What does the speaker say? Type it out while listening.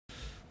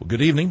Well,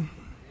 good evening.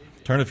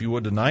 Turn, if you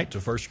would, tonight to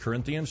 1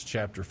 Corinthians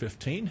chapter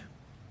 15.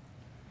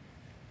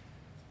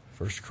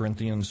 1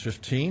 Corinthians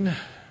 15.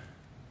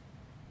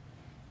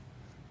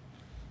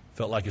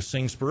 Felt like a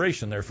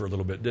singspiration there for a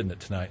little bit, didn't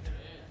it, tonight?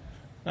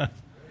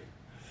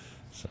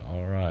 So,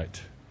 all right.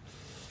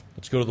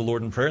 Let's go to the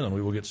Lord in prayer, and then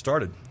we will get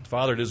started.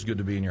 Father, it is good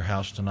to be in your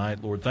house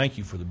tonight. Lord, thank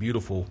you for the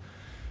beautiful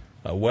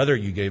weather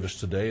you gave us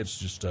today. It's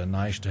just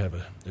nice to have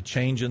a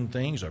change in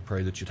things. I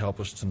pray that you'd help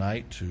us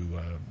tonight to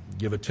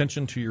give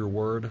attention to your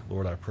word.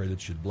 Lord, I pray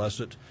that you'd bless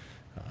it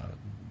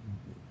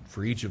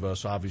for each of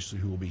us, obviously,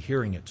 who will be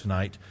hearing it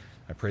tonight.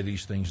 I pray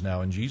these things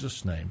now in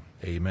Jesus' name.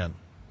 Amen.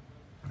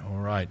 All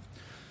right.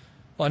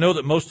 Well, I know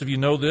that most of you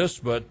know this,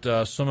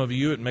 but some of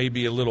you, it may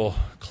be a little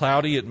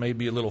cloudy, it may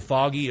be a little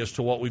foggy as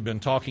to what we've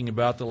been talking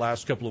about the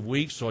last couple of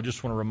weeks. So I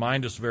just want to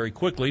remind us very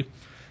quickly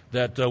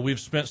that we've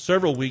spent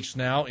several weeks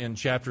now in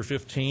chapter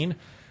 15,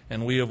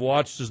 and we have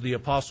watched as the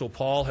Apostle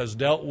Paul has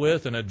dealt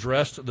with and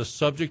addressed the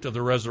subject of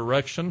the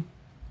resurrection.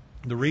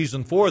 The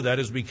reason for that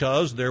is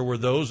because there were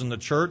those in the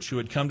church who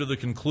had come to the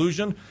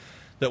conclusion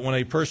that when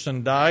a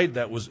person died,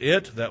 that was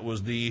it, that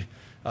was the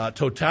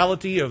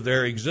totality of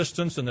their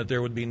existence, and that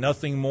there would be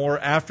nothing more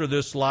after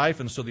this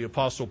life. And so the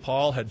Apostle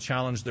Paul had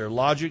challenged their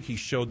logic. He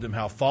showed them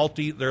how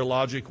faulty their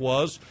logic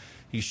was.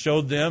 He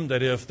showed them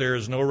that if there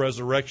is no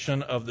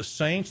resurrection of the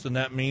saints, then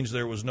that means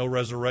there was no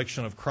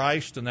resurrection of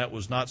Christ, and that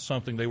was not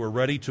something they were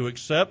ready to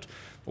accept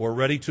or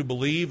ready to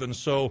believe. And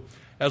so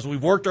as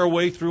we've worked our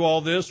way through all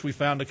this, we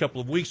found a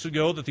couple of weeks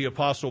ago that the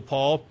Apostle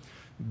Paul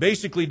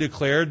basically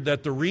declared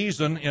that the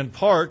reason, in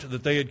part,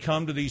 that they had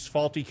come to these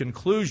faulty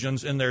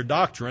conclusions in their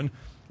doctrine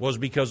was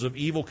because of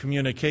evil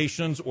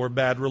communications or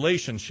bad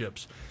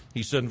relationships.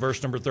 He said in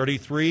verse number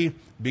 33,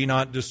 "Be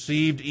not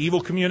deceived,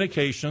 evil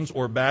communications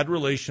or bad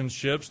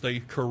relationships, they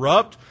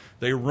corrupt,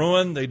 they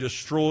ruin, they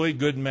destroy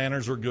good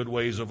manners or good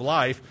ways of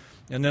life."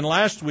 And then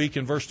last week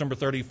in verse number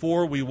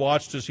 34, we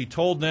watched as he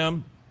told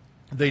them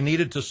they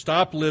needed to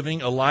stop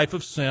living a life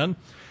of sin,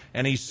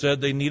 and he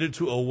said they needed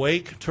to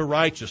awake to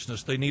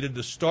righteousness. They needed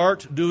to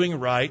start doing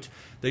right.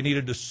 They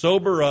needed to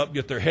sober up,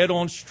 get their head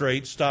on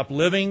straight, stop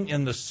living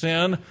in the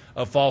sin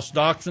of false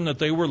doctrine that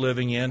they were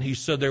living in. He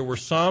said there were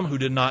some who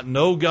did not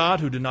know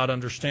God, who did not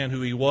understand who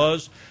He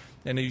was,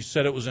 and he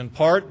said it was in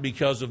part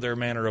because of their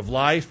manner of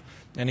life,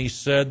 and he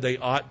said they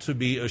ought to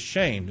be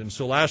ashamed. And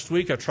so last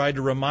week I tried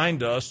to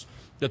remind us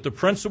that the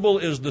principle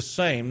is the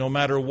same, no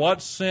matter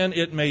what sin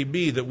it may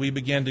be that we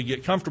begin to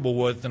get comfortable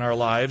with in our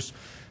lives,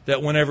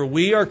 that whenever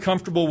we are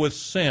comfortable with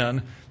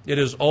sin, it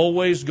is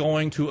always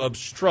going to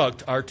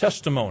obstruct our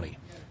testimony.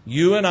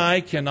 You and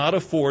I cannot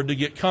afford to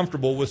get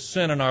comfortable with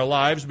sin in our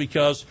lives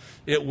because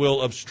it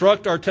will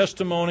obstruct our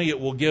testimony. It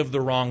will give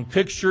the wrong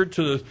picture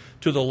to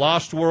the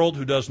lost world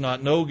who does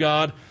not know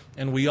God,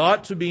 and we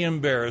ought to be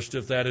embarrassed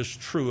if that is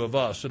true of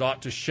us. It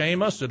ought to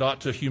shame us. It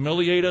ought to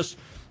humiliate us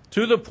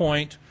to the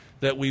point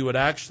that we would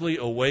actually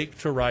awake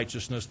to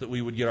righteousness, that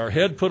we would get our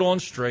head put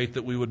on straight,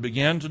 that we would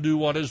begin to do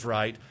what is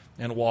right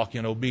and walk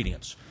in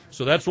obedience.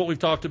 So that's what we've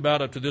talked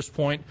about up to this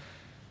point.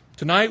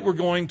 Tonight we're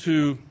going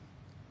to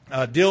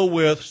deal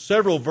with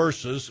several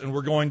verses, and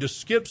we're going to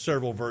skip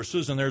several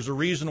verses, and there's a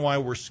reason why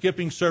we're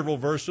skipping several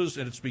verses,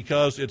 and it's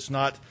because it's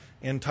not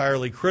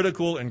entirely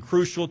critical and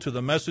crucial to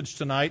the message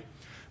tonight.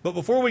 But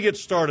before we get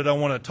started, I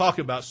want to talk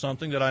about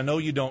something that I know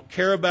you don't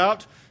care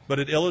about, but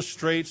it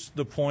illustrates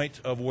the point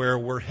of where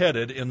we're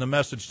headed in the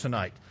message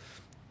tonight.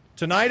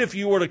 Tonight, if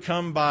you were to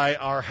come by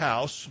our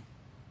house,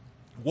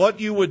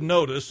 what you would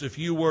notice if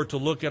you were to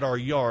look at our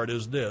yard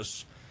is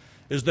this,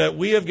 is that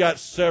we have got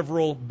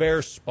several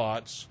bare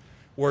spots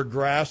where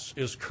grass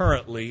is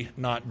currently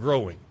not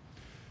growing.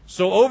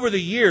 So over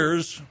the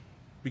years,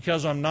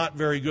 because I'm not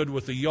very good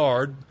with the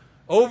yard,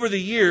 over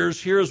the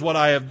years, here's what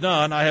I have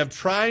done. I have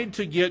tried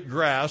to get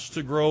grass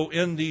to grow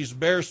in these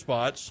bare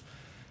spots,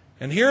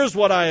 and here's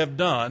what I have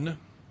done,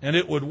 and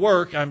it would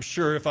work, I'm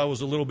sure, if I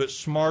was a little bit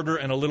smarter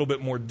and a little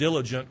bit more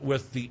diligent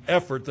with the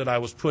effort that I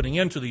was putting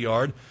into the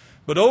yard.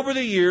 But over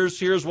the years,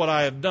 here's what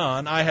I have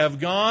done. I have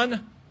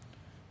gone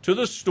to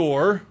the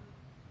store,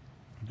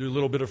 do a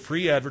little bit of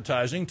free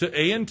advertising, to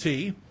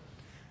A&T,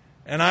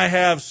 and I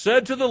have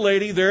said to the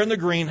lady there in the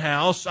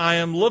greenhouse, I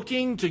am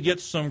looking to get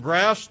some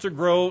grass to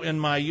grow in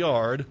my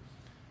yard.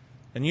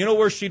 And you know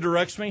where she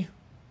directs me?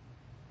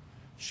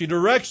 She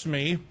directs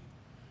me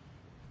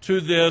to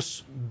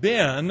this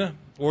bin,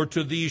 or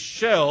to these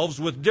shelves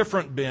with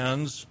different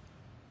bins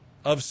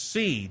of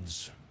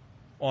seeds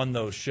on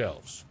those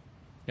shelves.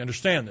 You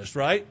understand this,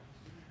 right?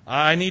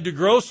 I need to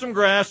grow some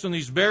grass in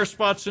these bare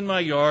spots in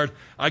my yard.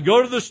 I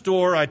go to the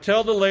store. I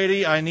tell the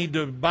lady I need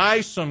to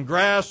buy some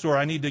grass, or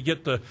I need to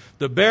get the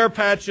bare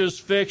patches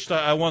fixed.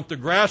 I want the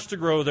grass to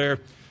grow there.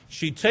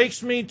 She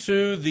takes me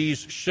to these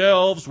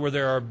shelves where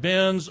there are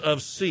bins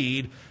of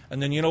seed. And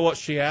then you know what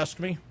she asked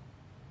me?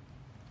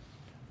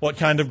 What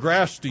kind of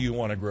grass do you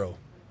want to grow?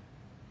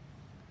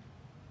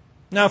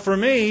 Now for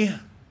me,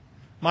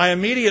 my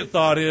immediate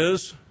thought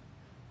is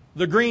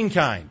the green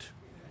kind.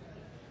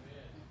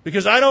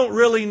 Because I don't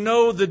really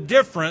know the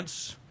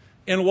difference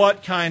in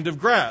what kind of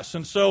grass.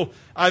 And so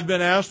I've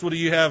been asked, well, do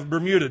you have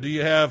Bermuda? Do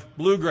you have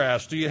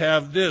bluegrass? Do you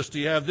have this? Do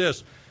you have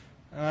this?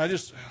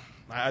 And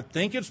I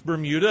think it's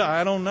Bermuda.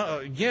 I don't know.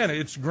 Again,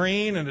 it's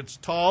green and it's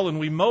tall, and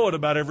we mow it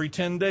about every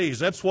 10 days.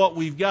 That's what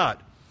we've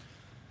got.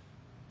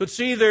 But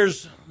see,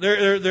 there's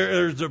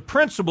a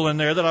principle in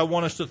there that I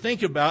want us to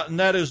think about, and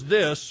that is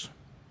this.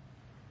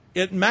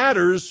 It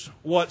matters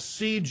what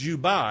seeds you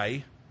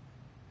buy,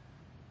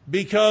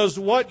 because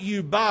what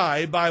you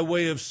buy by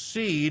way of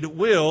seed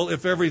will,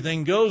 if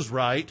everything goes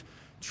right,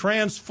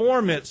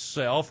 transform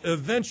itself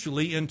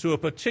eventually into a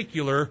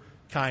particular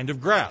kind of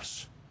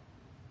grass.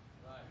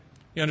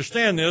 You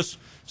understand this?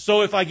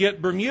 So if I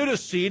get Bermuda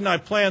seed and I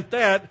plant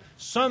that,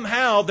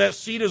 somehow that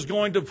seed is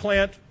going to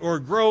plant or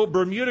grow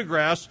Bermuda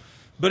grass.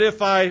 But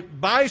if I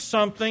buy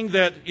something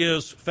that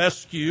is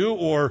fescue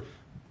or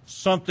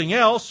something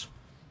else,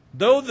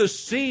 though the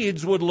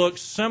seeds would look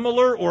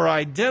similar or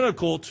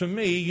identical to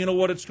me, you know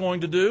what it's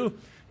going to do?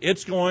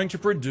 It's going to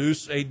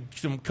produce a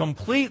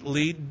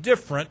completely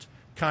different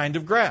kind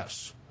of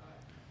grass.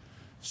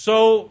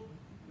 So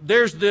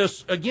there's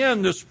this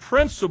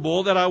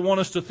principle that I want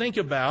us to think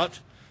about,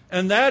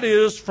 and that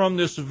is, from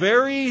this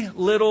very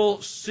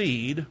little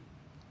seed,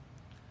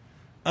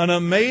 an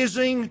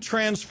amazing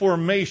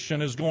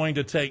transformation is going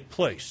to take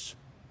place.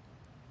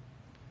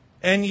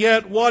 And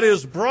yet what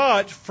is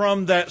brought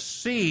from that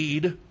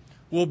seed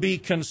will be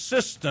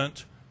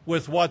consistent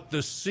with what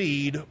the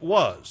seed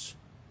was.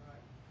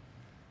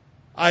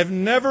 I've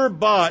never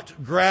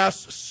bought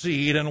grass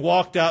seed and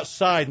walked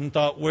outside and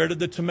thought, where did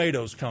the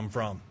tomatoes come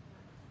from?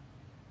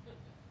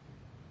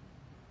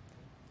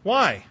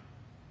 Why?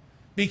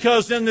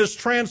 Because in this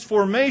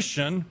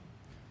transformation,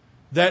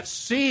 that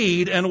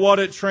seed and what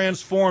it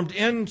transformed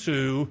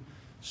into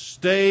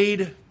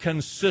stayed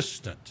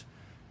consistent.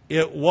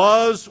 It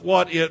was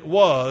what it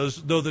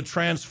was, though the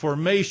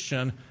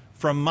transformation,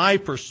 from my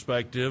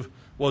perspective,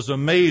 was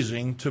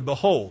amazing to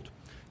behold.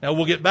 Now,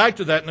 we'll get back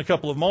to that in a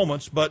couple of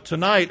moments, but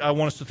tonight I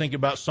want us to think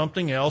about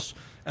something else,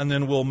 and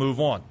then we'll move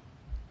on.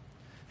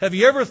 Have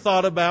you ever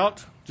thought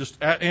about,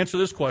 just answer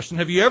this question,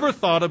 have you ever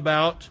thought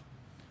about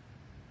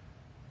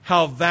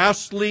how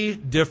vastly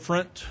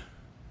different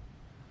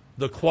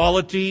the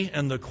quality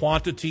and the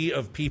quantity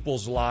of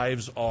people's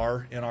lives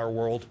are in our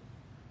world?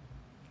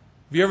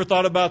 Have you ever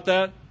thought about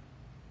that?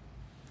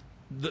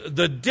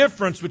 The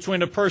difference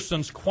between a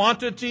person's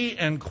quantity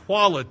and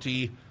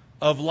quality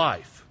of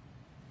life.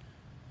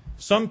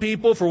 Some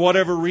people, for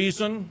whatever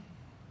reason,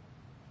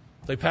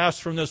 they pass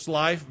from this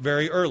life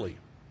very early.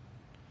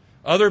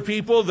 Other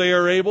people, they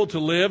are able to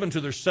live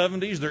into their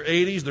 70s, their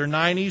 80s, their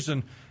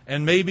 90s,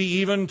 and maybe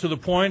even to the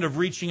point of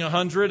reaching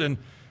 100.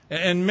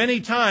 And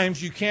many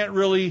times you can't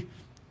really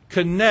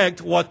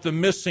connect what the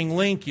missing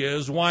link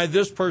is, why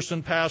this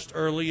person passed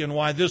early and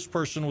why this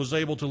person was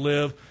able to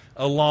live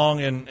a long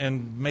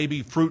and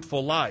maybe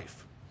fruitful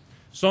life.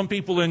 Some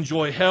people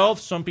enjoy health,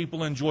 some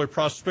people enjoy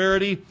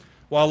prosperity,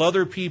 while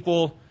other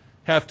people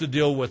have to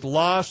deal with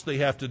loss, they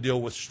have to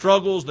deal with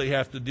struggles, they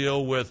have to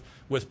deal with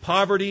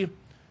poverty.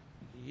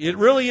 It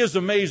really is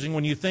amazing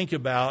when you think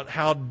about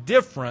how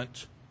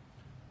different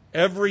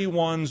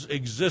everyone's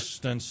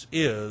existence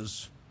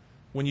is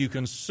when you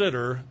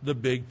consider the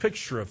big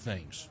picture of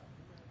things.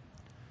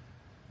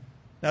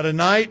 Now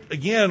tonight,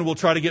 again, we'll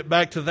try to get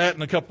back to that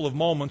in a couple of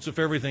moments if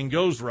everything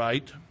goes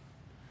right.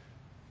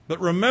 But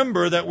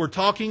remember that we're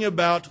talking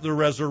about the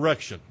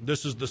resurrection.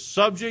 This is the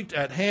subject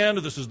at hand.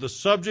 This is the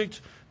subject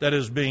that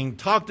is being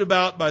talked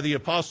about by the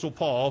Apostle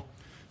Paul.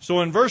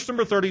 So in verse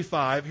number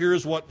 35, here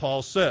is what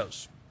Paul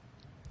says.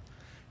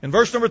 In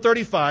verse number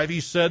 35, he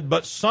said,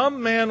 "But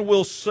some man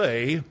will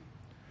say,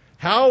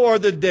 how are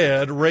the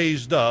dead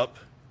raised up,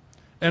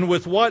 and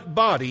with what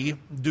body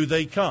do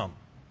they come?"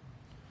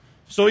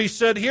 So he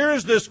said, here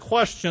is this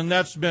question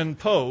that's been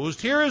posed.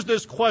 Here is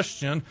this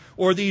question,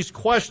 or these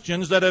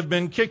questions that have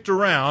been kicked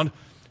around.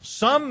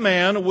 Some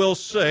man will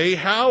say,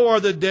 how are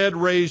the dead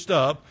raised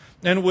up,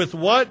 and with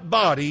what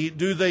body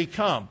do they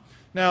come?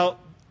 Now,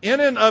 in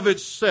and of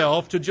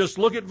itself, to just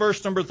look at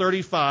verse number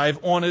 35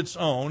 on its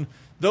own,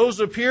 those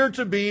appear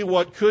to be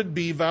what could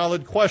be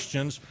valid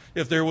questions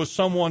if there was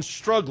someone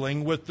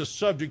struggling with the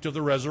subject of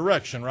the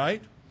resurrection,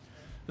 right?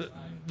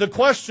 The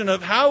question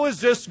of how is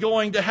this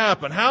going to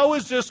happen? How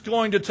is this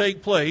going to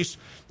take place?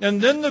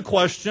 And then the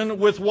question,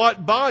 with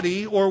what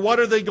body, or what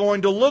are they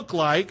going to look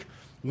like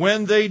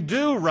when they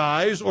do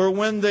rise, or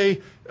when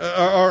they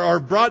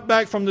are brought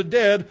back from the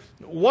dead?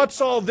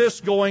 What's all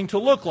this going to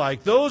look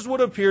like? Those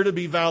would appear to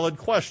be valid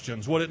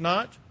questions, would it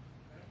not?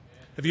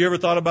 Have you ever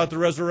thought about the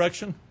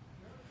resurrection?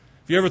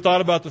 Have you ever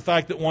thought about the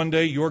fact that one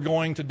day you're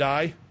going to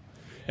die?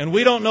 And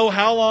we don't know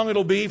how long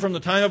it'll be from the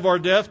time of our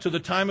death to the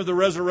time of the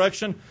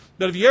resurrection.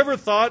 But have you ever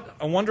thought,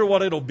 I wonder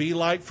what it'll be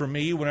like for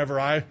me whenever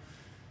I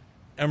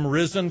am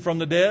risen from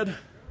the dead?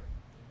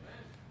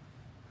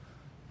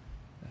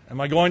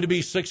 Am I going to be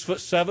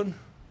 6'7"?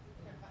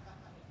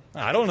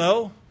 I don't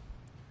know.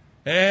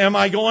 Am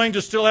I going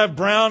to still have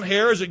brown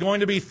hair? Is it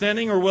going to be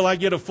thinning, or will I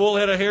get a full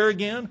head of hair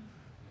again?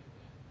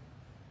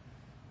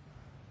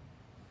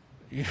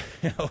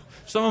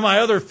 some of my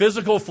other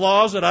physical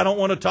flaws that I don't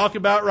want to talk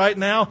about right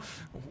now,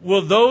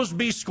 will those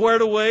be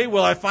squared away?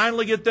 Will I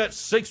finally get that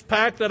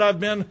six-pack that I've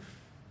been,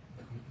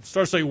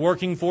 start to say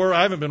working for?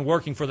 I haven't been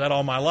working for that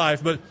all my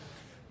life, but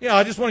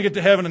I just want to get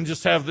to heaven and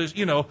just have this,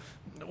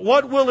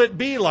 what will it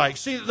be like?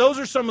 See, those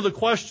are some of the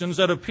questions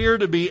that appear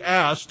to be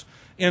asked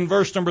in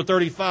verse number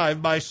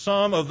 35 by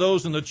some of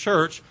those in the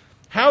church.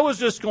 How is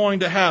this going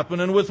to happen,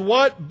 and with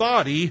what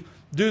body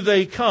do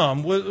they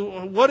come?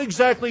 What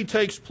exactly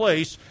takes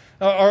place?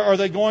 Are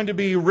they going to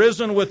be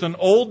risen with an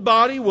old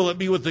body? Will it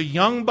be with a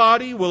young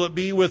body? Will it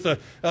be with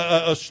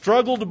a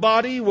struggled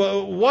body?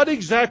 What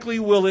exactly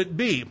will it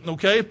be?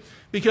 Okay?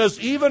 Because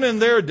even in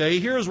their day,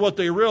 here's what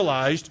they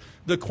realized.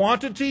 The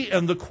quantity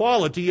and the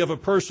quality of a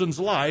person's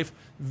life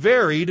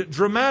varied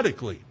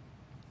dramatically.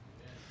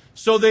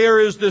 So there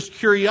is this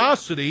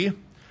curiosity.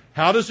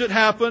 How does it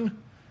happen?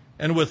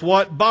 And with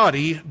what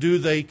body do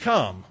they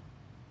come?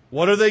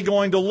 What are they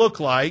going to look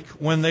like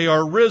when they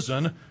are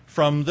risen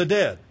from the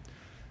dead?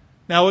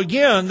 Now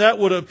again, that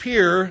would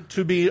appear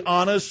to be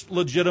honest,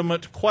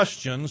 legitimate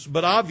questions,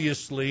 but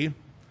obviously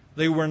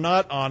they were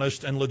not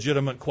honest and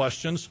legitimate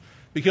questions,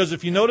 because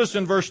if you notice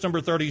in verse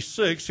number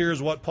 36,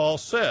 here's what Paul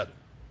said.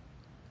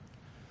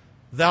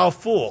 Thou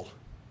fool.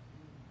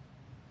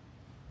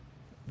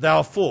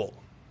 Thou fool.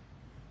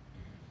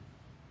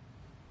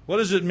 What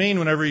does it mean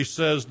whenever he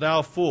says,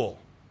 thou fool?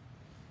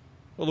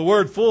 Well, the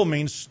word fool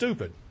means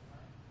stupid.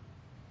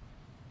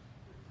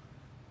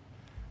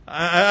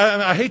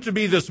 I hate to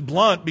be this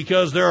blunt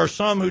because there are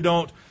some who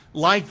don't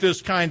like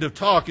this kind of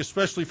talk,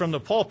 especially from the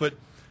pulpit,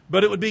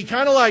 but it would be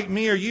kind of like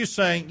me or you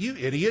saying, you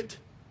idiot.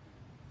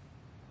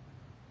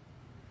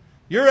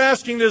 You're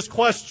asking this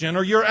question,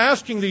 or you're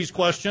asking these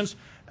questions,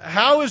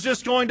 how is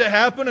this going to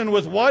happen, and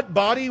with what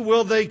body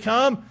will they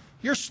come?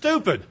 You're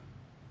stupid.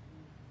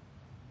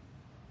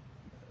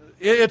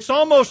 It's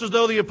almost as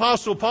though the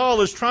Apostle Paul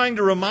is trying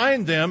to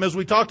remind them, as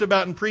we talked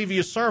about in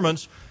previous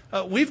sermons,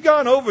 we've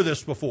gone over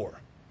this before.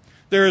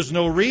 There is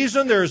no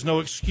reason, there is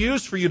no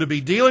excuse for you to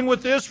be dealing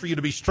with this, for you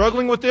to be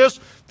struggling with this,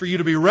 for you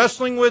to be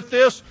wrestling with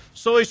this.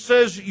 So he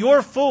says,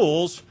 you're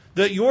fools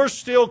that you're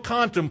still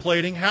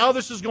contemplating how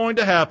this is going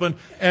to happen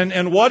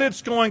and what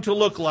it's going to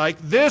look like.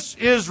 This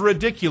is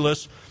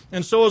ridiculous.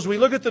 And so as we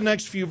look at the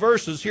next few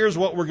verses, here's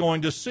what we're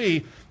going to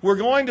see. We're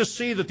going to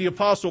see that the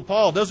Apostle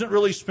Paul doesn't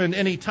really spend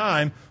any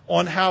time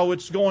on how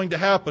it's going to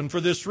happen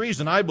for this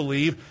reason. I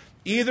believe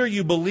either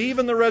you believe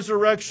in the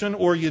resurrection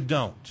or you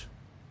don't.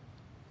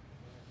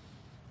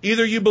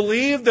 Either you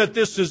believe that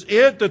this is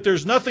it, that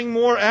there's nothing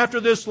more after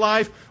this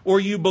life, or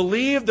you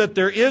believe that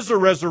there is a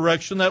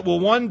resurrection that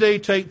will one day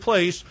take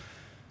place.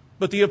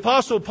 But the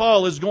Apostle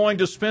Paul is going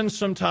to spend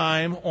some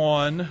time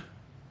on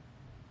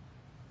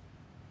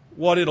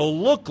what it'll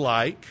look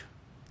like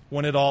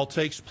when it all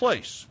takes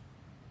place.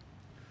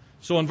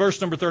 So in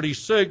verse number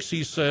 36,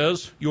 he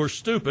says, you're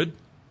stupid,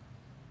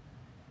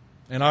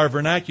 in our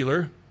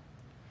vernacular.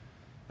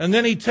 And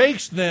then he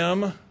takes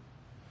them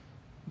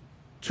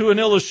to an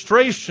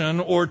illustration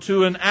or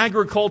to an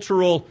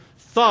agricultural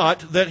thought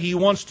that he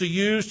wants to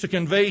use to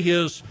convey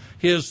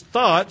his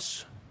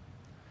thoughts.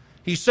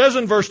 He says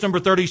in verse number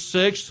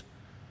 36,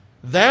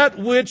 that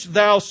which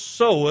thou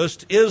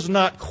sowest is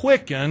not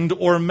quickened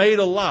or made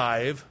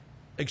alive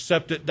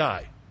except it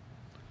die.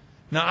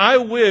 Now I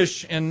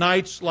wish in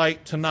nights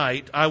like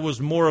tonight I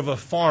was more of a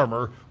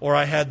farmer or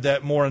I had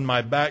that more in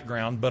my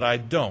background, but I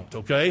don't,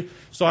 okay?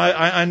 So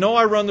I know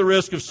I run the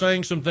risk of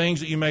saying some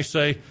things that you may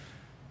say,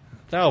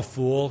 thou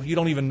fool, you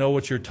don't even know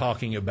what you're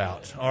talking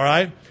about, all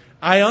right?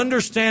 I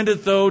understand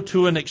it, though,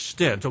 to an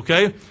extent,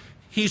 okay?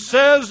 He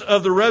says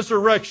of the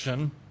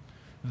resurrection,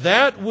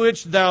 that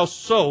which thou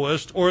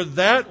sowest, or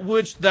that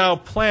which thou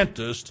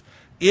plantest,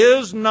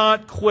 is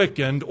not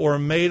quickened or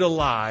made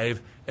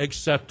alive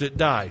except it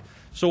die.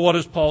 So what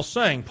is Paul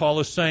saying? Paul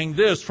is saying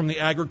this from the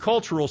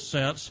agricultural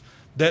sense,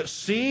 that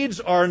seeds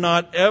are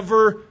not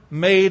ever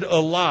made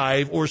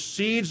alive, or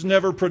seeds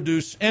never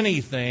produce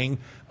anything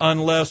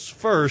unless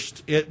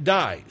first it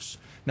dies.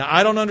 Now,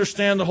 I don't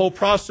understand the whole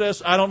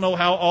process. I don't know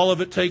how all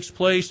of it takes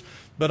place,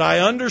 but I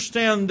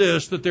understand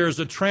this, that there is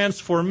a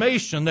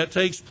transformation that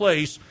takes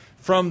place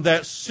from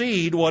that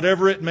seed,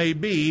 whatever it may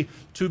be,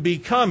 to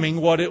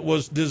becoming what it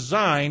was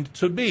designed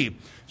to be.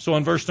 So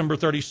in verse number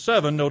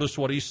 37, notice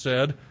what he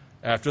said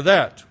after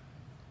that.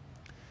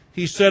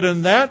 He said,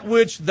 and that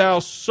which thou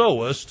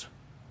sowest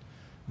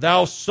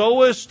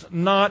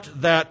not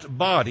that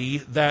body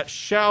that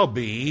shall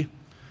be,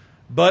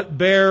 but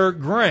bear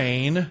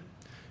grain,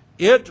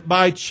 it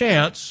by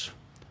chance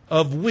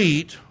of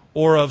wheat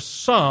or of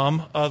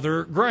some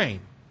other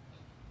grain.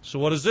 So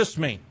what does this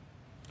mean?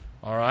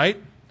 All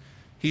right.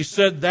 He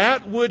said,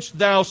 that which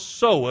thou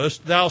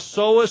sowest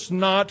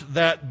not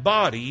that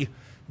body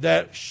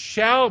that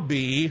shall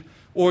be,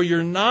 or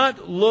you're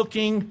not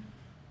looking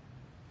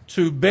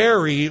to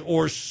bury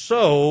or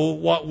sow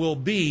what will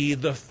be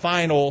the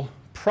final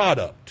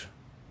product.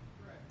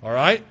 All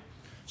right?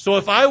 So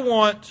if I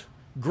want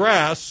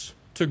grass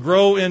to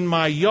grow in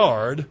my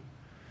yard,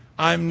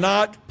 I'm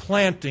not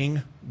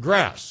planting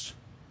grass.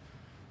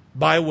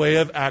 by way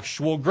of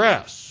actual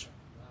grass.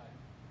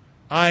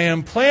 I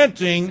am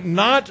planting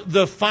not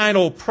the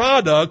final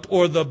product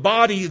or the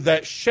body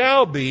that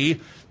shall be,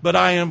 but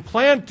I am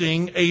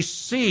planting a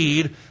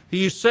seed.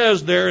 He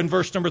says there in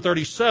verse number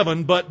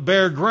 37, but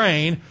bear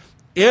grain,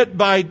 it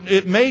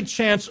may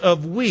chance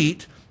of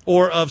wheat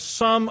or of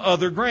some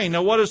other grain.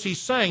 Now what is he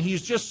saying?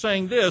 He's just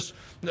saying this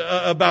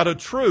about a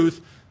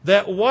truth,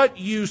 that what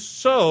you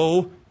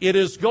sow, it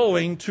is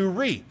going to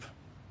reap.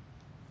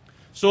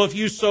 So if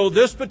you sow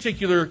this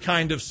particular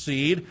kind of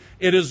seed,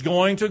 it is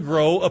going to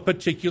grow a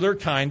particular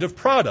kind of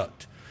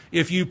product.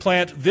 If you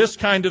plant this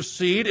kind of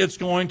seed, it's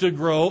going to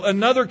grow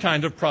another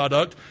kind of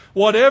product.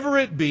 Whatever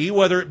it be,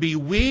 whether it be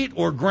wheat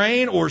or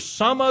grain or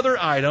some other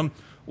item,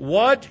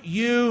 what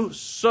you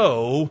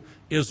sow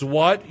is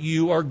what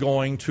you are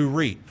going to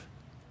reap.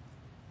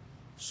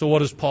 So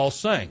what is Paul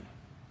saying?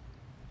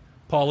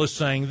 Paul is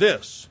saying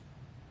this,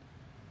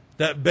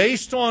 that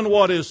based on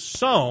what is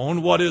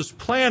sown, what is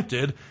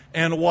planted,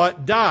 and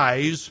what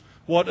dies,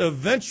 what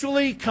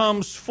eventually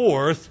comes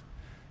forth,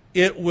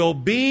 it will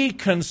be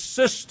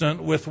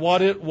consistent with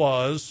what it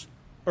was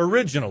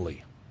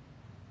originally.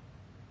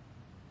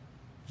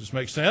 Does this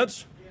make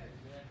sense?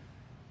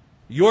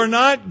 You're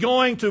not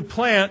going to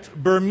plant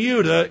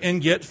Bermuda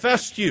and get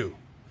fescue.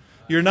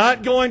 You're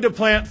not going to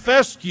plant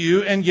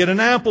fescue and get an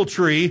apple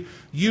tree.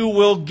 You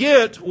will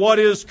get what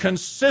is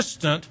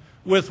consistent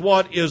with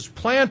what is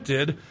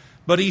planted.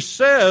 But he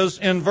says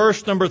in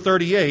verse number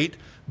 38,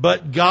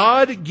 but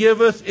God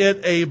giveth it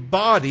a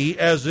body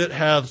as it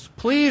hath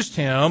pleased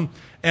him,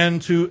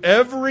 and to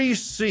every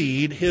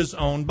seed his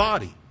own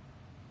body.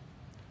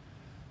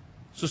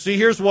 So see,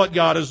 here's what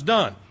God has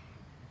done.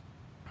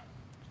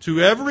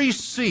 To every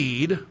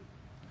seed,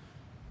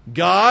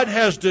 God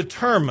has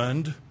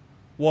determined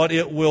what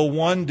it will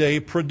one day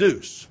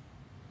produce.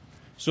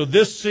 So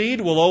this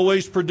seed will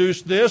always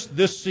produce this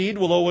seed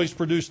will always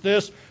produce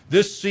this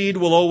seed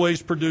will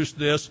always produce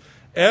this.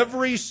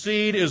 Every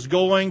seed is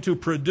going to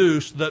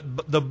produce the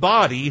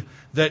body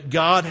that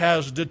God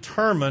has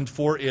determined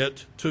for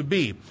it to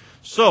be.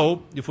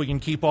 So, if we can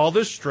keep all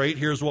this straight,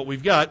 here's what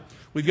we've got.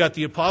 We've got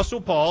the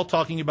Apostle Paul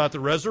talking about the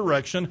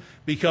resurrection,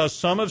 because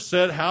some have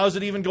said, how is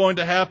it even going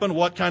to happen?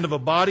 What kind of a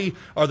body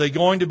are they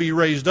going to be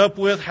raised up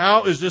with?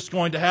 How is this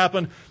going to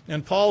happen?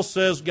 And Paul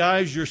says,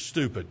 guys, you're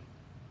stupid.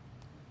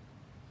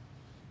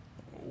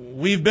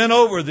 We've been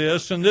over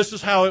this, and this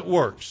is how it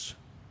works.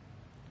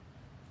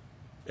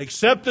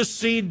 Except the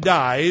seed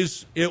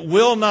dies, it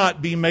will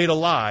not be made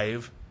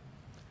alive.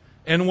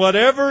 And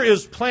whatever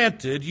is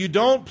planted, you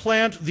don't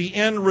plant the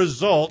end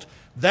result.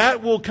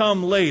 That will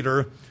come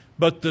later.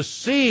 But the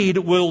seed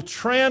will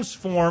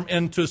transform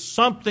into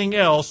something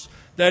else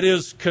that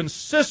is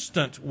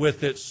consistent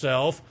with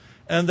itself.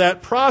 And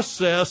that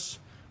process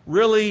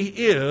really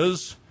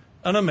is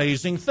an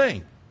amazing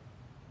thing.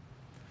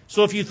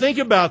 So if you think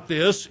about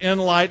this in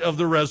light of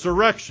the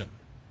resurrection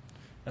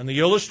and the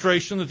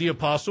illustration that the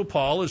Apostle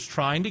Paul is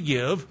trying to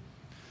give,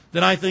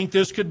 then I think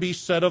this could be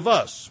said of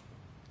us.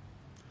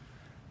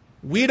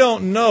 We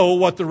don't know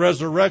what the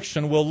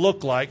resurrection will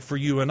look like for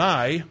you and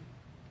I,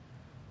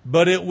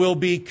 but it will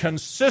be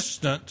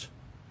consistent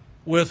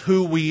with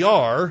who we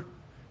are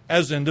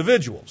as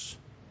individuals.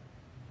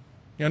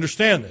 You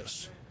understand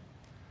this?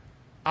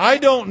 I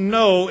don't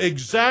know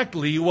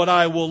exactly what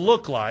I will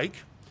look like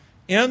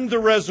in the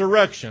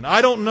resurrection.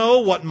 I don't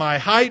know what my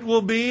height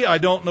will be. I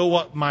don't know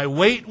what my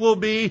weight will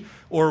be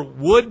or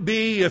would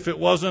be if it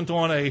wasn't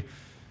on a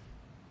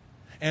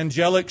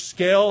angelic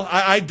scale.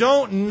 I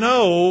don't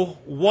know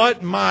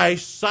what my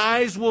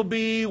size will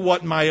be,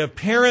 what my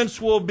appearance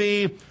will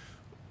be,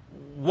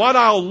 what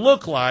I'll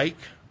look like,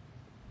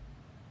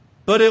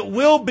 but it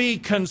will be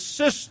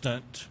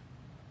consistent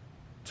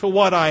to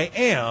what I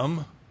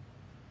am,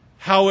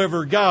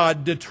 however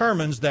God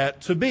determines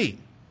that to be.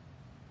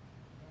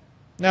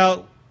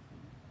 Now,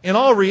 in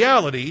all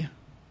reality,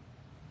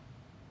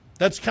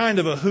 that's kind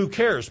of a who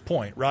cares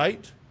point,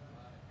 right?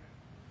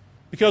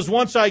 Because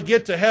once I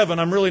get to heaven,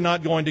 I'm really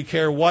not going to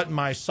care what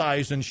my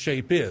size and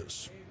shape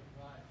is.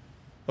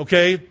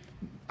 Okay?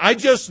 I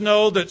just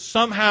know that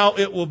somehow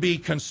it will be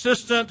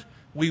consistent.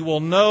 We will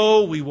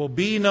know, we will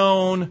be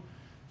known.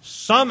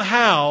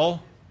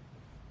 Somehow,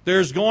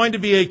 there's going to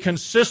be a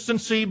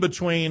consistency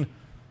between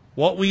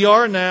what we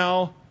are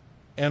now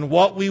and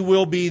what we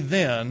will be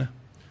then.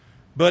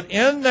 But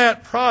in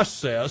that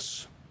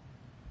process,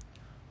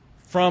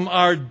 from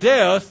our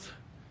death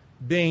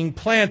being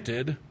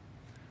planted,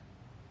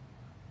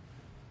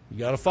 you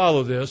got to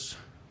follow this.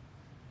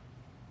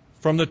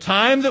 From the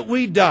time that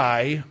we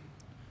die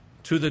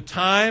to the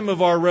time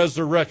of our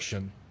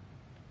resurrection,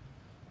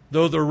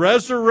 though the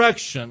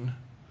resurrection,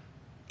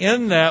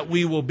 in that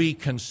we will be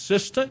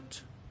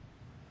consistent,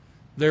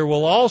 there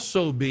will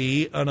also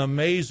be an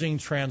amazing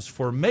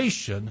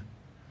transformation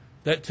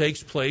that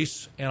takes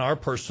place in our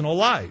personal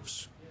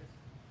lives.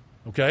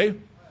 Okay?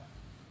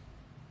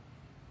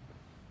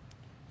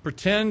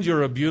 Pretend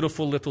you're a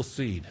beautiful little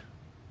seed.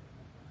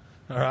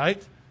 All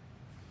right?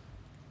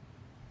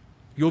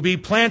 You'll be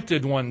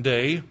planted one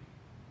day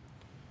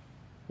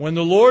when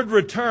the Lord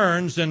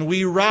returns and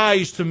we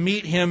rise to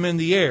meet Him in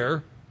the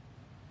air,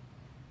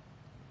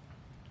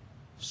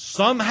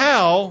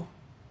 somehow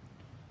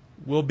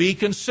we'll be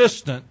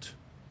consistent.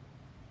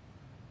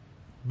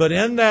 But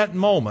in that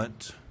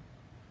moment,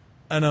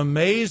 an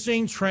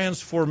amazing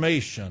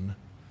transformation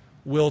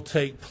will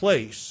take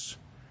place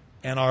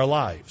in our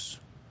lives.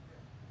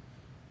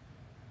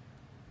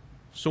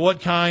 So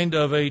what kind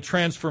of a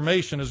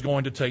transformation is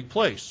going to take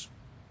place?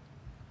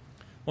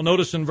 Well,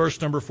 notice in verse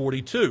number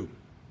 42.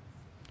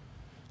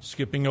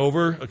 Skipping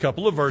over a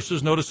couple of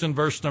verses, notice in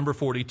verse number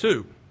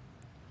 42.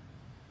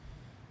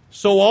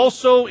 So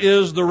also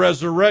is the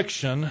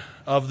resurrection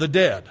of the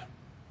dead.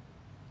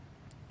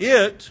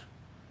 It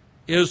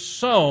is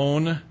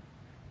sown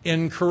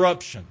in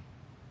corruption.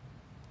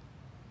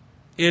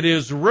 It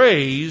is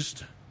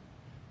raised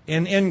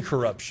in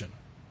incorruption.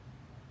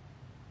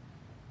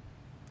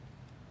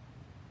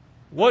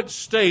 What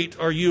state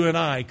are you and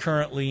I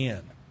currently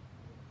in?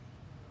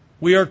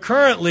 We are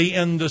currently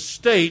in the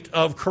state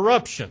of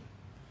corruption.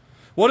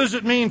 What does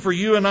it mean for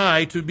you and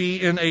I to be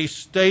in a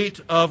state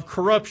of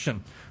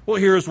corruption? Well,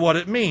 here's what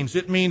it means.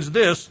 It means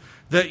this,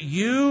 that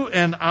you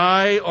and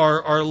I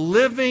are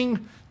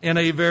living in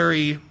a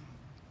very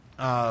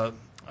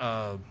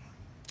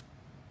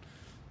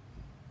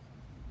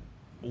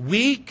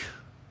weak,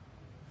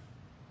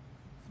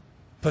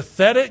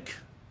 pathetic,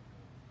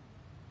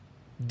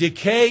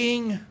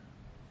 decaying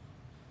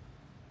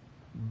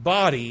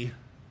body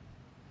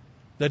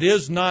that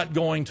is not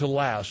going to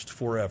last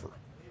forever.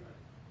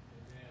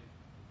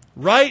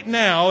 Right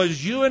now,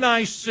 as you and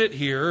I sit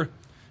here,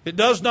 it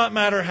does not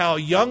matter how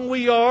young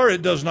we are.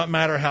 It does not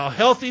matter how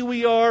healthy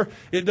we are.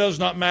 It does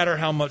not matter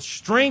how much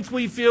strength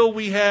we feel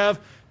we have.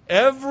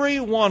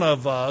 Every one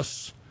of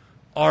us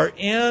are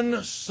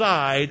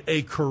inside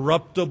a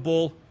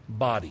corruptible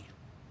body.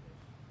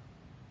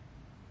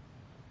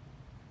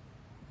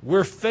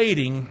 We're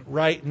fading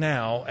right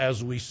now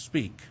as we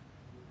speak.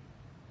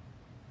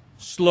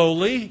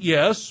 Slowly,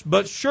 yes,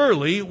 but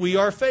surely we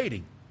are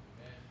fading.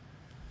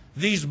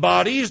 These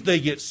bodies,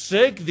 they get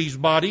sick. These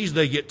bodies,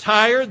 they get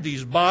tired.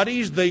 These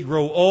bodies, they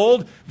grow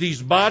old.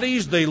 These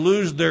bodies, they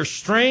lose their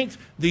strength.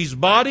 These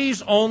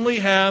bodies only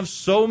have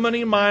so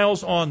many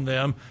miles on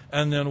them.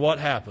 And then what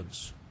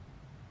happens?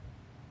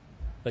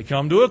 They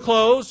come to a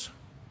close,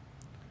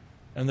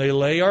 and they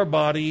lay our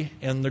body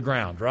in the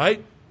ground,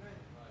 right?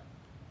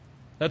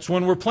 That's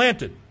when we're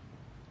planted.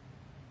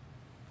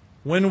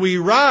 When we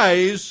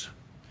rise,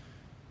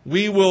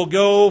 we will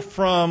go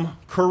from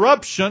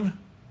corruption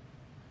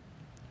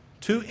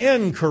to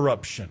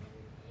incorruption.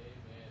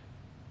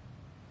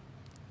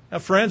 Now,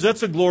 friends,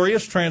 that's a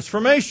glorious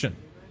transformation.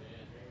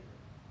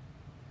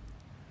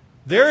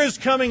 There is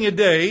coming a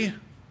day,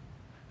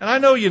 and I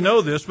know you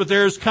know this, but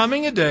there is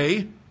coming a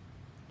day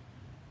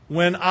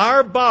when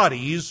our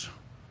bodies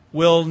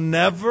will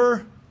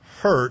never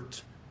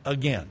hurt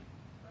again.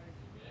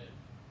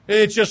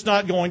 It's just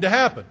not going to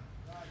happen.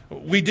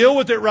 We deal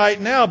with it right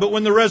now, but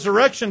when the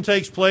resurrection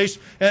takes place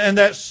and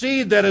that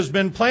seed that has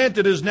been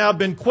planted has now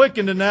been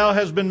quickened and now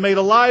has been made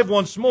alive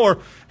once more,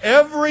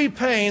 every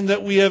pain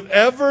that we have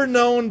ever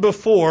known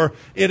before,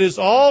 it is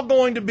all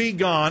going to be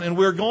gone, and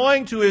we're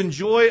going to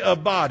enjoy a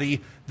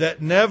body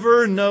that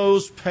never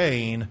knows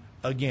pain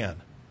again.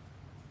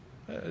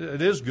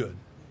 It is good.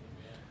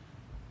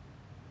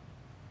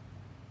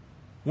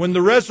 When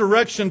the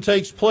resurrection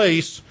takes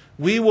place,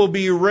 we will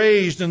be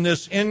raised in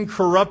this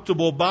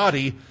incorruptible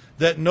body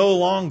that no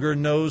longer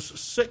knows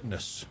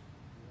sickness.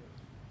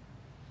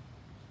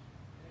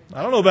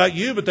 I don't know about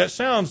you, but that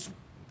sounds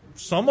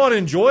somewhat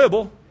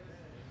enjoyable.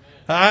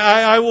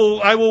 I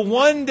will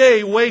one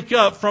day wake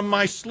up from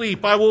my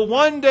sleep. I will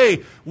one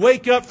day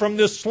wake up from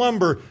this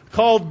slumber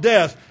called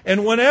death.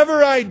 And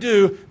whenever I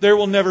do, there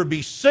will never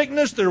be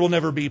sickness. There will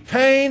never be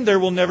pain. There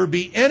will never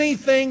be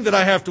anything that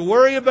I have to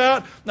worry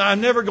about. Now,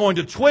 I'm never going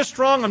to twist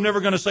wrong. I'm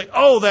never going to say,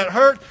 oh, that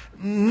hurt.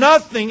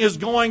 Nothing is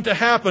going to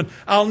happen.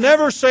 I'll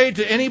never say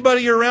to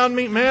anybody around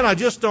me, man, I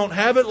just don't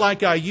have it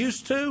like I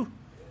used to.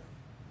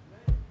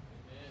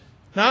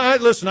 Now,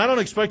 listen, I don't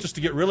expect us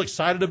to get real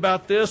excited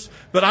about this,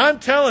 but I'm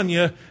telling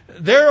you,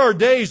 there are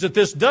days that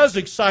this does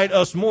excite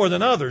us more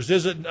than others.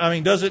 Does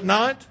it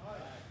not?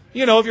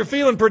 You know, if you're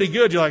feeling pretty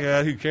good, you're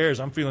like, who cares?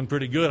 I'm feeling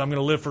pretty good. I'm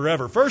going to live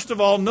forever. First of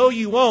all, no,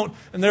 you won't,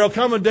 and there will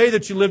come a day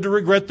that you live to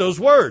regret those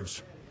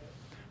words.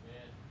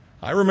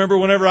 I remember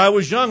whenever I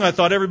was young, I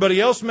thought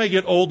everybody else may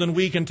get old and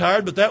weak and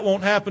tired, but that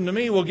won't happen to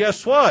me. Well,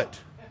 guess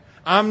what?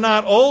 I'm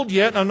not old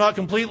yet, and I'm not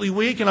completely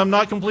weak, and I'm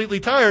not completely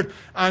tired.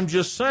 I'm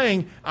just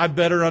saying I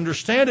better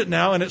understand it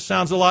now, and it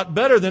sounds a lot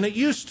better than it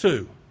used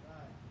to.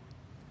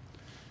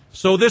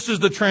 So this is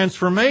the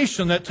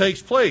transformation that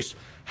takes place.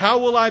 How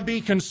will I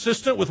be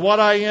consistent with what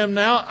I am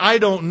now? I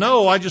don't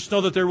know. I just know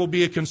that there will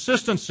be a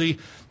consistency,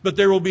 but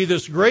there will be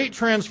this great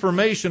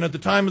transformation at the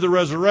time of the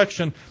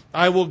resurrection.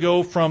 I will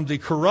go from the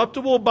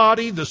corruptible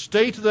body, the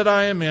state that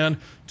I am in,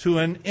 to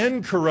an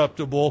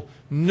incorruptible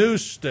new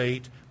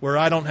state where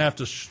I don't have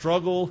to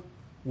struggle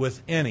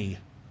with any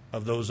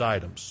of those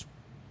items.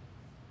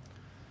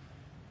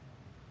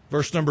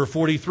 Verse number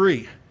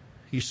 43.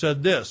 he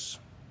said this.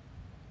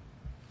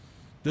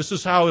 This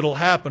is how it'll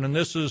happen, and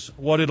this is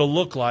what it'll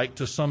look like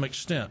to some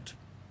extent.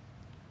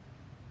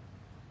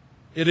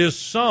 It is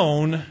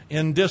sown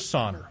in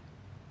dishonor.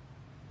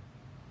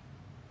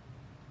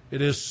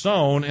 It is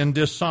sown in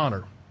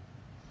dishonor.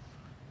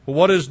 Well,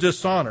 what is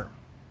dishonor?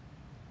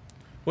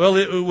 Well,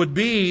 it would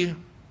be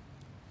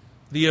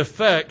the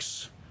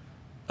effects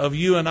of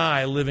you and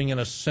I living in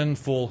a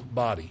sinful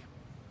body.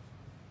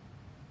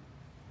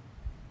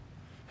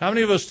 How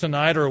many of us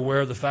tonight are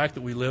aware of the fact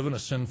that we live in a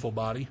sinful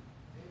body?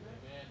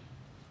 Amen.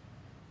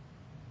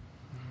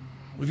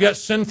 We've got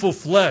sinful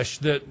flesh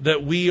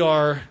that we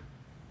are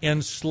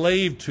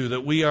enslaved to,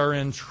 that we are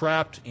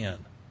entrapped in.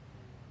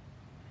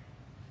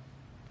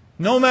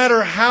 No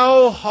matter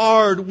how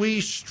hard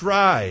we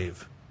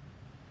strive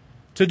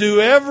to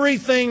do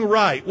everything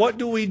right, what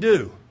do? We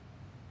do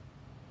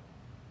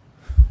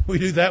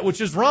that which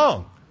is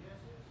wrong.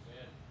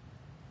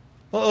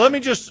 Well, let me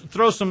just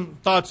throw some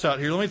thoughts out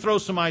here. Let me throw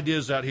some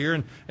ideas out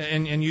here,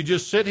 and you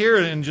just sit here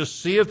and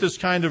just see if this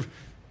kind of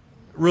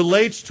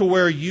relates to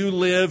where you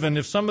live. And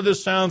if some of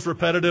this sounds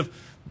repetitive,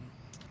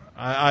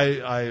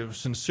 I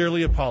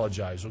sincerely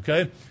apologize,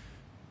 okay?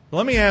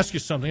 Let me ask you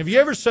something. Have you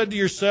ever said to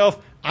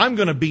yourself, I'm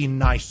going to be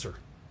nicer?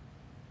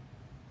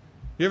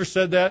 You ever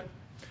said that?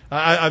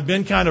 I've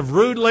been kind of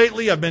rude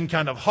lately. I've been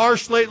kind of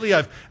harsh lately.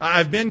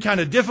 I've been kind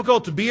of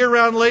difficult to be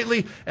around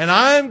lately, and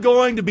I'm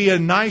going to be a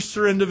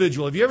nicer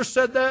individual. Have you ever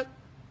said that?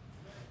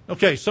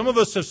 Okay, some of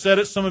us have said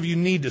it. Some of you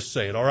need to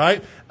say it, all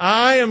right?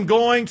 I am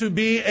going to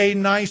be a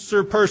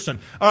nicer person.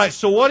 All right,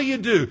 so what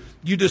do?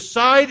 You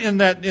decide in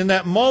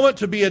that moment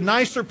to be a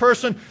nicer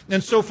person,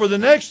 and so for the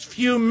next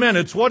few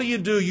minutes, what do?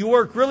 You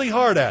work really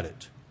hard at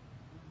it.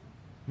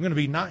 I'm going to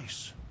be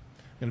nice.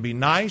 I'm going to be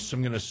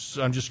nice.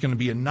 I'm just going to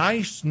be a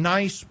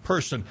nice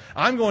person.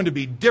 I'm going to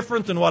be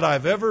different than what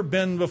I've ever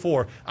been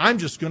before. I'm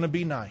just going to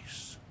be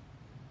nice.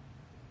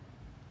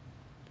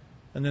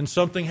 And then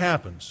something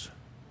happens.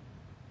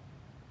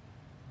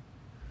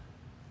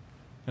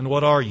 And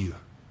what are you?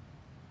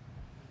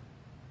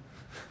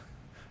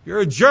 You're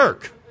a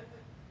jerk,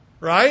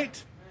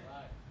 right?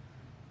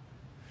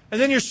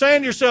 And then you're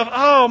saying to yourself,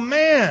 oh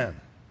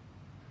man,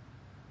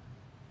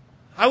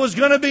 I was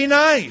going to be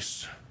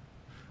nice.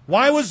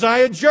 Why was I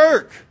a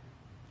jerk?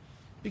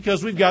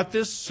 Because we've got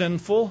this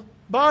sinful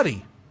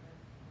body.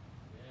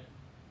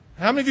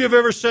 How many of you have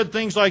ever said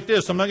things like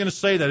this? I'm not going to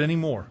say that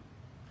anymore.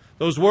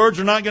 Those words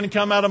are not going to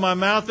come out of my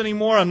mouth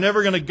anymore. I'm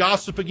never going to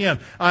gossip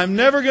again. I'm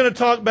never going to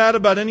talk bad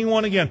about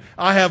anyone again.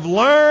 I have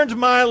learned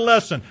my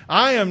lesson.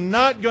 I am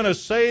not going to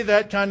say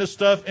that kind of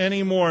stuff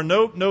anymore.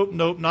 Nope,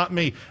 not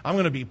me. I'm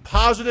going to be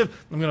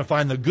positive. I'm going to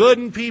find the good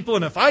in people.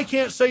 And if I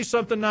can't say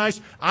something nice,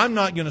 I'm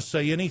not going to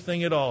say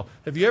anything at all.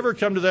 Have you ever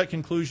come to that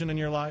conclusion in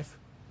your life?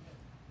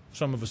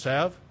 Some of us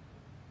have.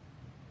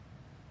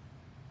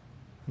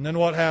 And then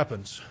what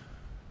happens?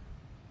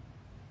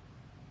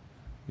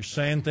 You're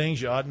saying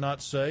things you ought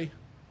not say.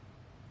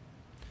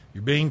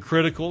 You're being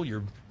critical.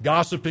 You're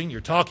gossiping.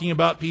 You're talking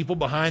about people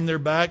behind their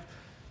back.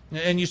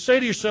 And you say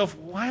to yourself,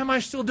 why am I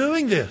still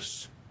doing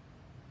this?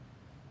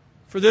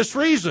 For this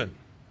reason.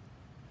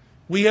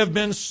 We have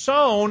been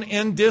sown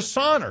in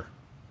dishonor.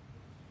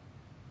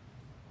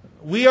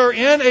 We are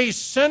in a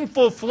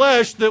sinful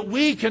flesh that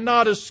we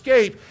cannot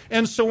escape.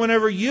 And so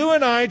whenever you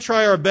and I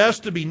try our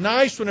best to be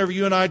nice, whenever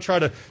you and I try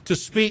to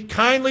speak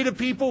kindly to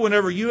people,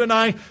 whenever you and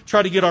I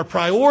try to get our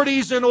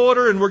priorities in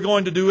order and we're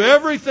going to do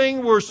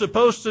everything we're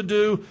supposed to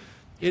do,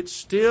 it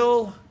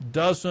still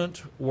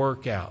doesn't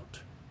work out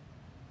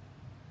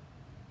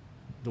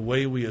the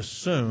way we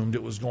assumed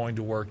it was going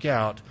to work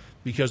out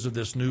because of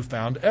this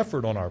newfound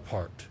effort on our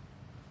part.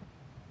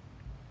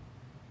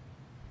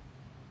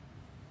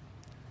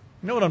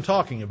 You know what I'm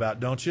talking about,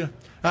 don't you?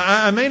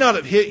 I may not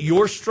have hit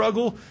your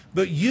struggle,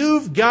 but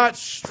you've got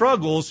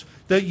struggles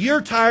that you're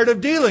tired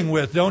of dealing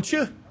with, don't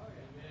you?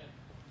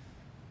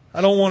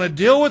 I don't want to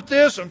deal with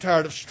this. I'm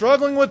tired of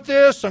struggling with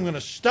this. I'm going to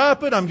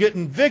stop it. I'm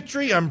getting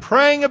victory. I'm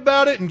praying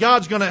about it, and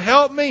God's going to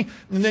help me.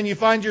 And then you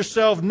find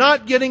yourself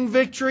not getting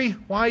victory.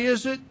 Why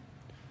is it?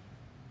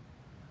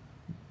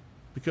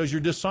 Because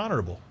you're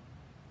dishonorable.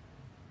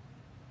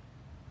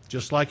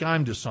 Just like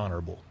I'm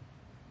dishonorable.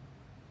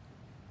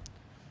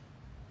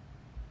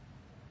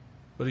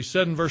 But he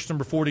said in verse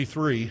number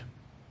 43,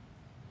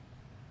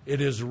 it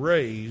is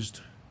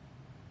raised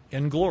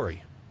in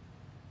glory.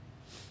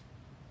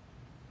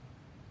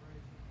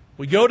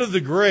 We go to the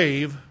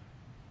grave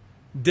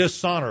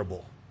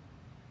dishonorable.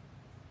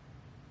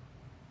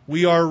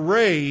 We are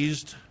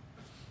raised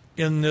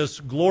in this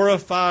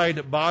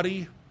glorified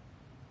body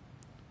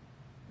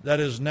that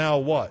is now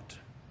what?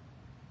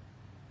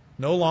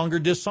 No longer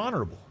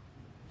dishonorable.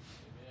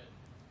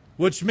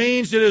 Which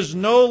means it is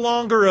no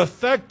longer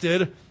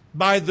affected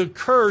by the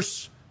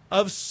curse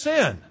of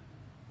sin.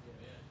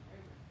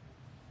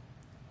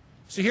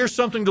 See, here's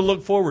something to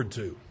look forward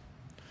to.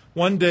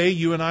 One day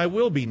you and I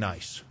will be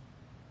nice.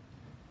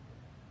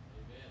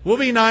 We'll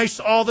be nice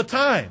all the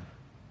time.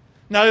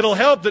 Now, it'll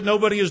help that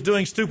nobody is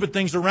doing stupid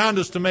things around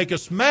us to make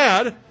us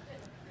mad.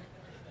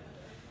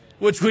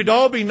 which would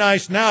all be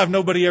nice now if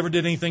nobody ever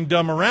did anything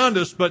dumb around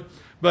us, but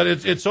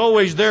it's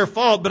always their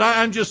fault. But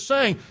I'm just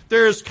saying,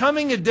 there is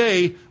coming a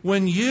day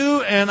when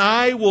you and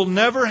I will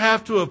never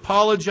have to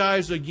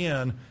apologize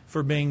again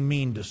for being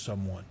mean to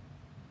someone.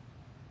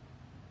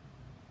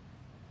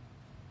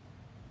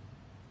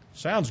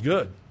 Sounds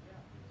good.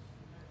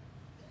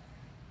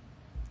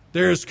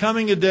 There is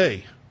coming a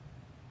day.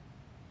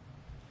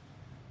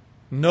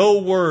 No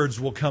words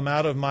will come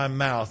out of my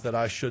mouth that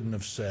I shouldn't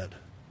have said.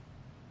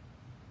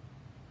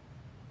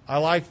 I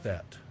like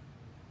that.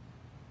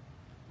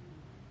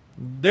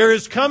 There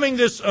is coming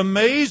this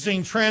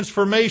amazing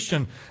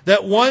transformation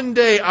that one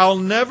day I'll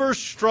never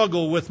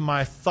struggle with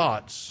my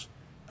thoughts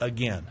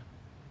again.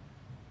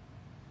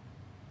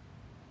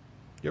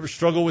 You ever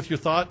struggle with your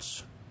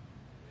thoughts?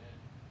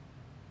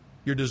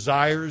 Your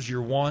desires,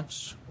 your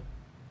wants?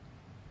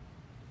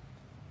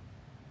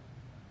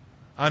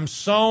 I'm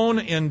sown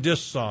in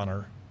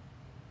dishonor,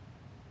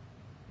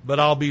 but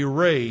I'll be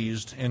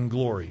raised in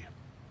glory.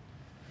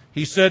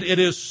 He said, it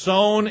is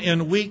sown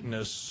in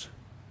weakness,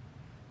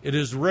 it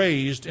is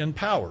raised in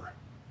power.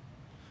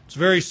 It's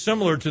very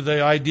similar to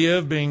the idea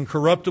of being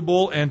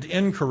corruptible and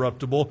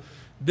incorruptible.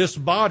 This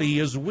body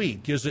is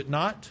weak, is it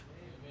not?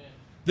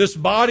 This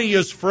body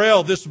is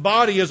frail. This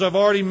body, as I've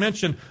already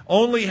mentioned,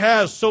 only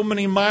has so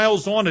many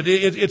miles on it.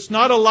 It's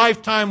not a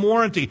lifetime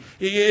warranty.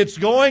 It's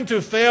going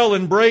to fail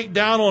and break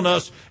down on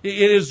us.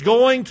 It is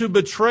going to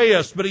betray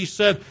us. But he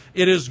said,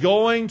 it is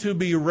going to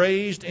be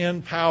raised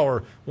in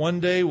power. One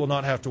day we'll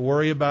not have to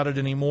worry about it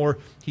anymore.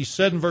 He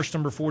said in verse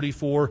number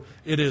 44,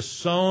 it is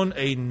sown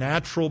a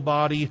natural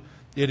body.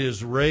 It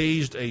is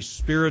raised a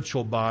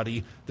spiritual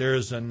body. There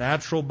is a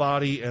natural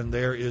body and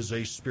there is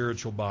a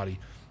spiritual body.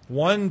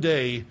 One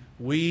day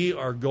we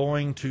are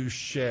going to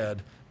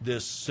shed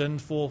this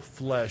sinful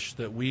flesh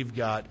that we've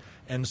got.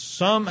 And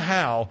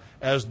somehow,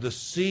 as the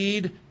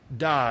seed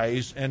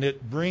dies and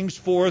it brings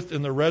forth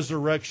in the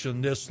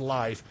resurrection this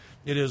life,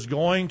 it is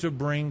going to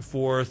bring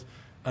forth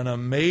an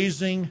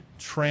amazing,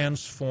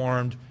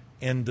 transformed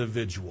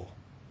individual.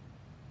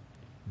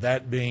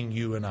 That being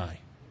you and I.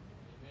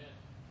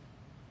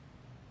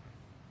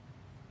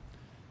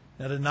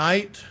 Now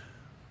tonight,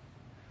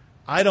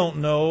 I don't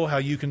know how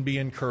you can be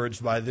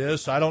encouraged by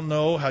this. I don't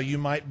know how you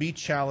might be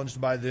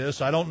challenged by this.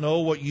 I don't know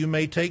what you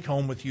may take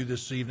home with you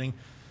this evening.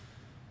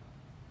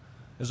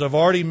 As I've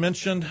already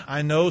mentioned,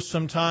 I know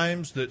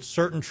sometimes that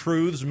certain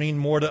truths mean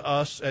more to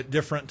us at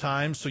different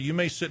times. So you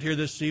may sit here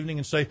this evening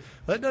and say,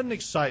 that doesn't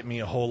excite me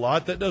a whole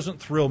lot. That doesn't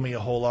thrill me a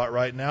whole lot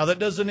right now. That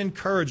doesn't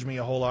encourage me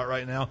a whole lot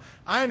right now.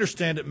 I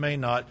understand it may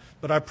not,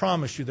 but I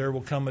promise you there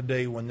will come a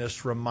day when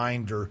this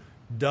reminder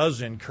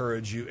does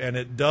encourage you, and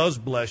it does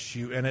bless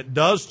you, and it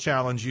does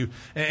challenge you,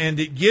 and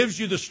it gives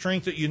you the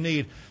strength that you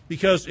need.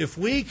 Because if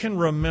we can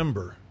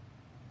remember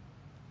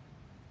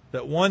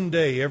that one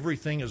day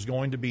everything is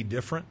going to be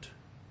different,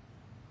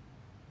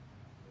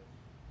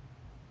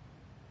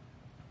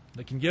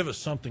 that can give us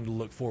something to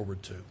look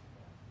forward to.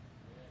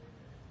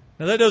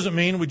 Now that doesn't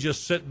mean we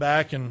just sit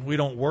back and we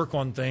don't work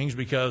on things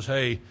because,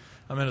 hey,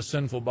 I'm in a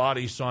sinful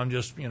body, so I'm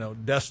just,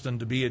 destined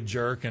to be a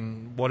jerk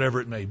and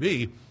whatever it may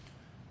be.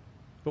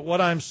 But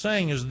what I'm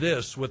saying is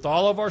this, with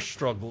all of our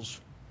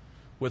struggles,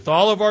 with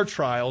all of our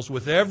trials,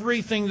 with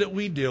everything that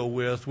we deal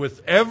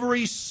with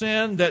every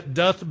sin that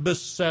doth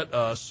beset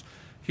us,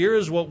 here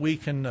is what we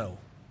can know.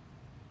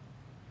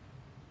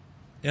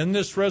 In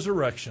this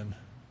resurrection,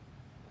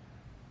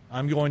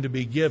 I'm going to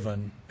be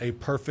given a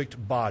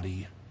perfect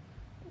body,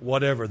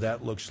 whatever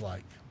that looks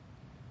like.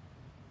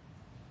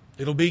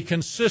 It'll be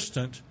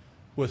consistent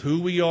with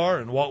who we are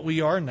and what we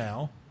are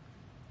now.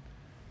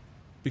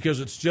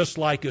 Because it's just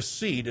like a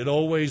seed. It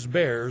always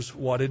bears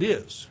what it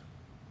is.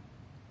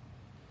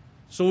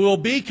 So we'll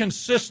be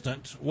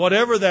consistent,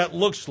 whatever that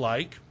looks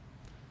like.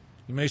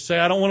 You may say,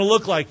 I don't want to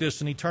look like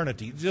this in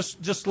eternity.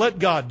 Just let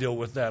God deal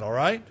with that, all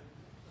right?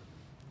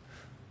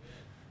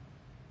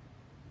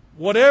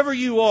 Whatever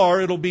you are,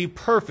 it'll be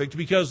perfect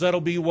because that'll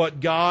be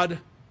what God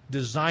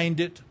designed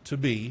it to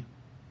be.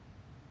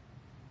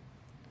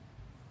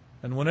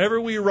 And whenever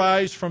we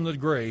rise from the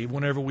grave,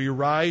 whenever we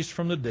rise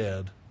from the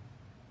dead,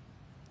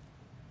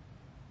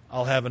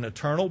 I'll have an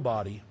eternal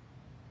body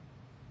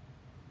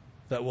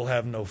that will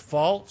have no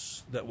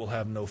faults, that will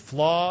have no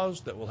flaws,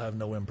 that will have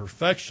no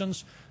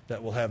imperfections,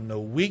 that will have no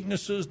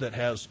weaknesses, that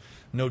has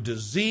no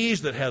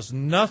disease, that has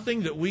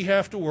nothing that we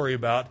have to worry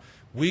about.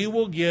 We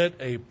will get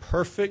a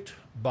perfect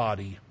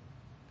body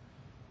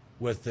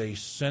with a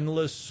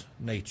sinless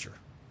nature.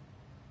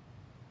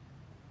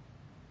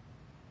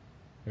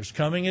 There's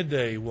coming a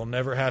day we'll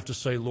never have to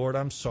say, Lord,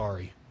 I'm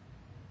sorry.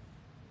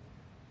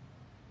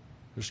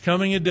 There's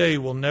coming a day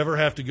we'll never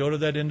have to go to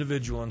that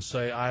individual and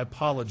say, I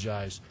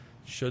apologize.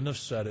 Shouldn't have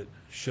said it.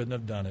 Shouldn't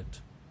have done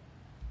it.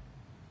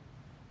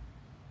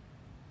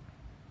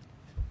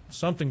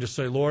 Something to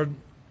say, Lord,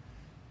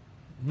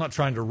 I'm not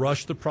trying to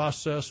rush the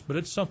process, but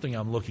it's something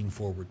I'm looking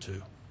forward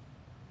to.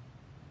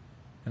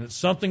 And it's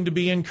something to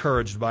be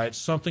encouraged by. It's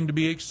something to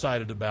be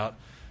excited about.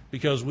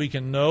 because we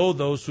can know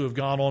those who have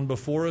gone on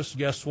before us,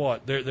 guess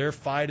what? Their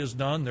fight is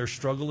done, their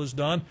struggle is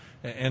done,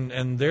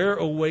 and they're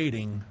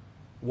awaiting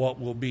what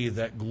will be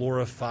that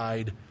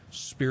glorified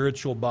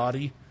spiritual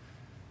body.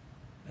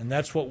 And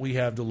that's what we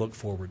have to look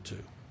forward to.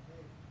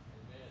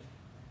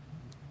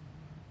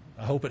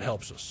 I hope it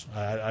helps us.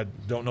 I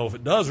don't know if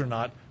it does or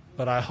not,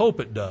 but I hope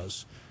it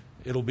does.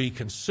 It'll be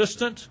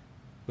consistent,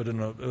 but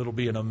it'll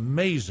be an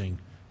amazing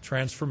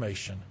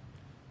transformation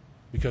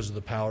because of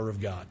the power of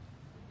God.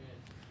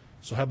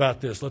 So how about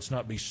this? Let's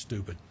not be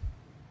stupid.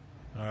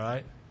 All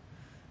right?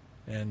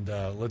 And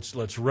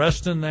let's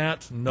rest in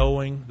that,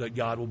 knowing that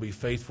God will be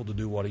faithful to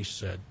do what He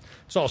said.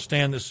 So I'll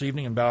stand this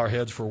evening and bow our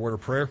heads for a word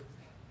of prayer.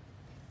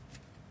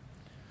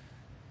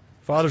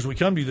 Father, as we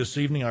come to you this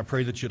evening, I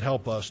pray that you'd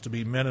help us to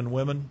be men and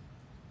women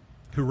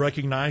who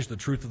recognize the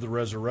truth of the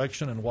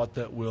resurrection and what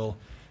that will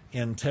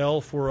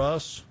entail for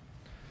us.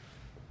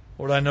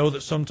 Lord, I know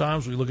that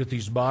sometimes we look at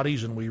these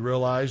bodies and we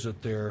realize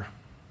that they're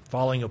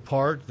falling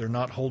apart. They're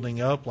not holding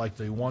up like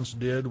they once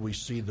did. We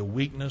see the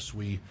weakness.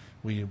 We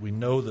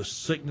know the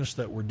sickness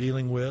that we're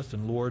dealing with.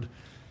 And Lord,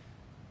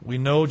 we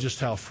know just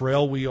how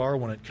frail we are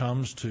when it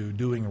comes to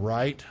doing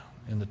right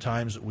in the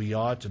times that we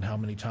ought and how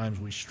many times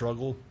we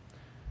struggle.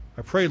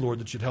 I pray, Lord,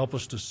 that you'd help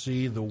us to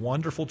see the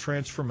wonderful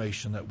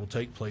transformation that will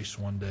take place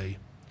one day,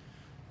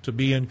 to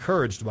be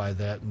encouraged by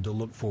that and to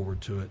look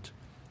forward to it.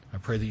 I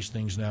pray these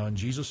things now in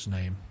Jesus'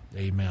 name.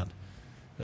 Amen.